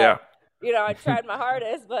 but Yeah. I tried my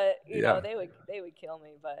hardest. But Yeah. they would kill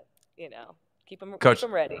me. But keep them Coach,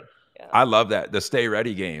 ready. Yeah. I love that. The stay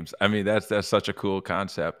ready games. I mean, that's such a cool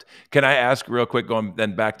concept. Can I ask real quick, going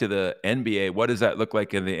then back to the NBA, what does that look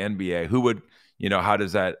like in the NBA? Who would, how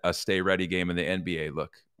does that a stay ready game in the NBA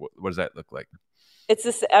look? What does that look like? It's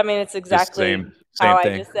this. I mean, it's Just exactly same how I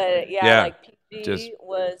thing. just said it. Yeah, Yeah. like Just PG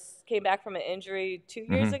came back from an injury 2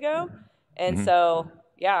 years hmm ago, and hmm so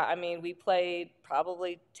yeah, I mean, we played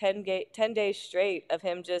probably 10 days straight of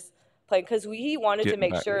him just playing, because he wanted to getting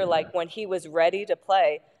make back. sure like when he was ready to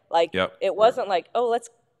play, like Yep. it wasn't like, oh, let's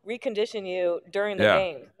recondition you during the Yeah.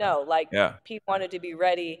 game. No, like Yeah. Pete wanted to be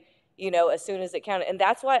ready, as soon as it counted. And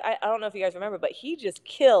that's why I don't know if you guys remember, but he just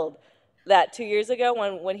killed that 2 years ago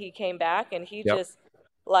when he came back, and he Yep. just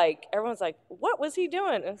like everyone's like, what was he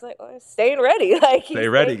doing? And it's like, well, he's staying ready. Like he Stay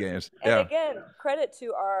ready stayed. games. And Yeah. again, credit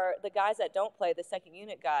to the guys that don't play, the second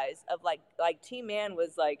unit guys of like Team Man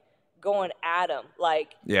was like going at him.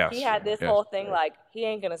 Like he Yes. had this Yes. whole thing like he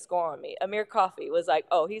ain't gonna score on me. Amir Coffey was like,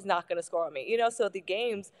 oh, he's not gonna score on me. So the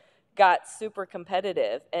games got super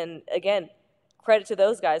competitive. And again, credit to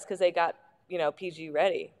those guys because they got PG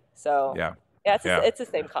ready. So Yeah. yeah, Yeah. it's the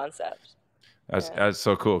same concept. That's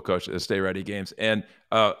so cool, Coach. The Stay Ready games. And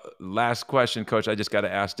last question, Coach. I just got to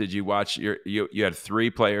ask: did you watch you had 3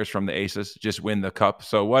 players from the Aces just win the cup?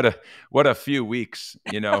 So what a few weeks,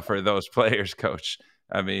 for those players, Coach.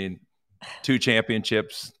 I mean, 2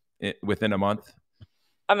 championships within a month.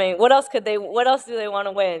 I mean, what else do they want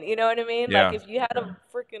to win? You know what I mean? Like Yeah. if you had them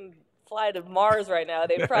freaking fly to Mars right now,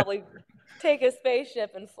 they'd probably take a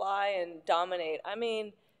spaceship and fly and dominate. I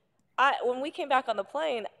mean, when we came back on the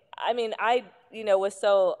plane, I mean, I was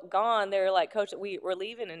so gone. They were like, Coach, we're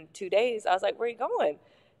leaving in 2 days. I was like, where are you going?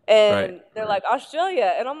 Right. And they're like,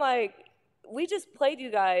 Australia. And I'm like, we just played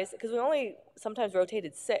you guys because we only sometimes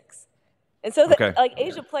rotated 6. And so Okay. like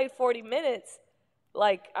Asia played 40 minutes,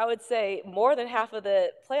 like I would say more than half of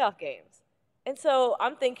the playoff games. And so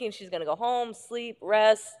I'm thinking she's going to go home, sleep,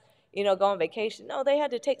 rest, go on vacation. No, they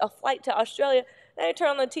had to take a flight to Australia. Then I turn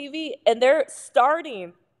on the TV and they're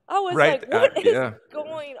starting. I was Right. like, what is Yeah.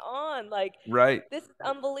 going on? Like, Right. this is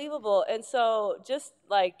unbelievable. And so just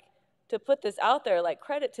like to put this out there, like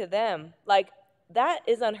credit to them. Like that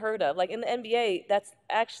is unheard of. Like in the NBA, that's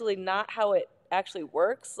actually not how it actually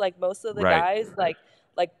works. Like most of the Right. guys, like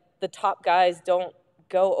the top guys don't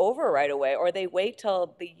go over right away, or they wait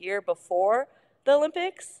till the year before the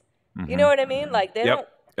Olympics. You know Mm-hmm. what I mean? Like they Yep. don't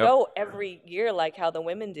Yep. go every year like how the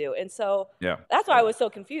women do. And so Yeah. that's why I was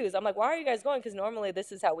so confused. I'm like, why are you guys going? Because normally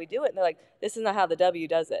this is how we do it. And they're like, this is not how the W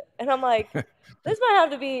does it. And I'm like, this might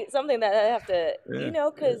have to be something that I have to, Yeah.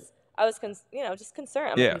 because I was, just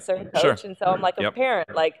concerned. I'm a Yeah. concerned Sure. coach. And so I'm like a Yep.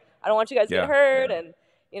 parent. Like, I don't want you guys to Yeah. get hurt and,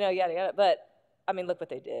 yada, yada. But, I mean, look what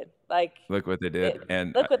they did. Like, Look what they did.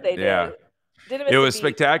 And look what they yeah. did. Didn't miss It a was beat.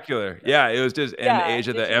 spectacular. Yeah, it was just and Yeah,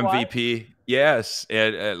 Asia, the did you watch? MVP. Yes,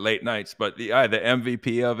 at late nights, but the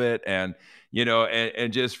MVP of it, and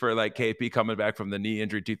and just for like KP coming back from the knee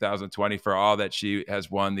injury 2020 for all that she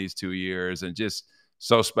has won these 2 years, and just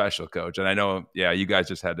so special, Coach. And I know, yeah, you guys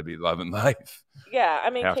just had to be loving life. Yeah, I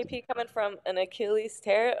mean, Have to. KP coming from an Achilles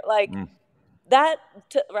tear, like Mm. that,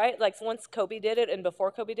 right? Like once Kobe did it and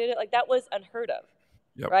before Kobe did it, like that was unheard of.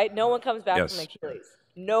 Yep. Right? No one comes back from Yes. Achilles.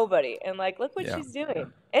 Nobody. And like, look what Yeah. she's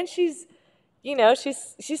doing. And she's,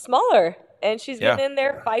 she's smaller and she's getting Yeah. in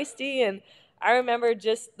there feisty. And I remember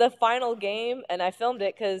just the final game, and I filmed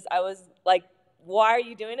it because I was like, why are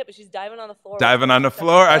you doing it? But she's diving on the floor. Diving on the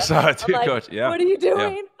floor. I saw it too, I'm like, Coach. Yeah. what are you Yeah.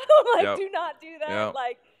 doing? I'm like, Yep. do not do that. Yep.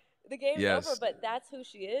 Like, the game's Yes. over, but that's who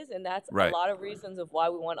she is, and that's Right. a lot of reasons of why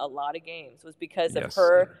we won a lot of games was because of Yes.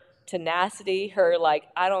 her tenacity, her like,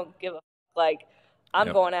 I don't give a like, I'm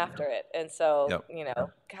Yep. going after it. And so,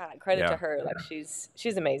 Yep. God, credit Yeah. to her. Like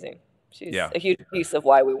she's amazing. She's Yeah. a huge piece of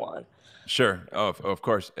why we won. Sure. Oh, of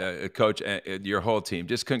course, Coach, your whole team.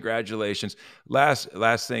 Just congratulations. Last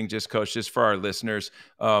thing, just Coach, just for our listeners.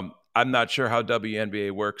 I'm not sure how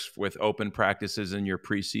WNBA works with open practices in your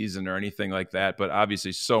preseason or anything like that, but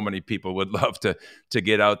obviously, so many people would love to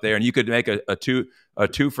get out there, and you could make a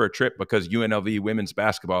two for a trip because UNLV women's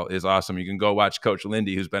basketball is awesome. You can go watch Coach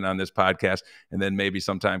Lindy, who's been on this podcast, and then maybe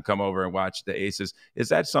sometime come over and watch the Aces. Is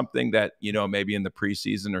that something that maybe in the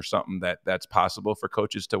preseason or something that's possible for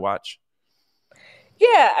coaches to watch?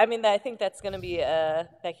 Yeah, I mean, I think that's going to be a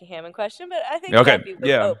Becky Hammond question, but I think Okay. Becky would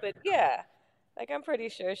Yeah. open. Yeah. Like, I'm pretty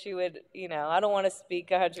sure she would, I don't want to speak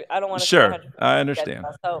 100. I don't want to Sure. say 100. I understand.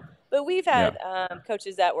 So, but we've had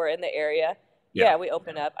coaches that were in the area. Yeah, we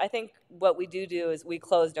open up. I think what we do is we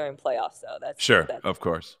close during playoffs, though. That's Sure. Of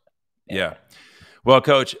course. Yeah. Well,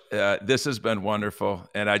 Coach, this has been wonderful.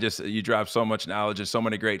 And you dropped so much knowledge and so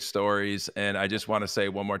many great stories. And I just want to say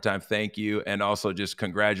one more time, thank you. And also just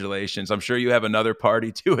congratulations. I'm sure you have another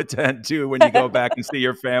party to attend to when you go back and see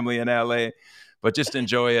your family in LA, but just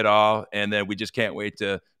enjoy it all. And then we just can't wait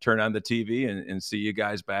to turn on the TV and see you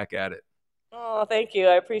guys back at it. Oh, thank you.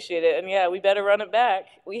 I appreciate it. And yeah, we better run it back.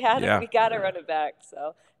 We got to run it back.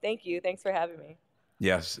 So thank you. Thanks for having me.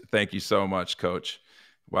 Yes. Thank you so much, Coach.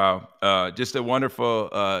 Wow. Just a wonderful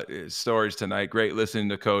stories tonight. Great listening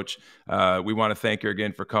to Coach. We want to thank her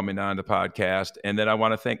again for coming on the podcast. And then I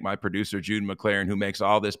want to thank my producer, Jude McLaren, who makes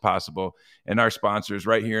all this possible, and our sponsors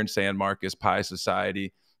right here in San Marcos, Pie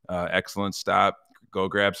Society, excellent stop. Go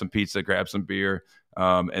grab some pizza, grab some beer.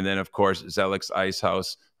 And then, of course, Zelik's Ice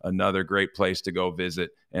House, another great place to go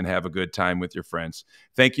visit and have a good time with your friends.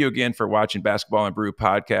 Thank you again for watching Basketball and Brew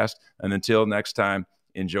podcast. And until next time,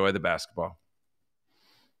 enjoy the basketball.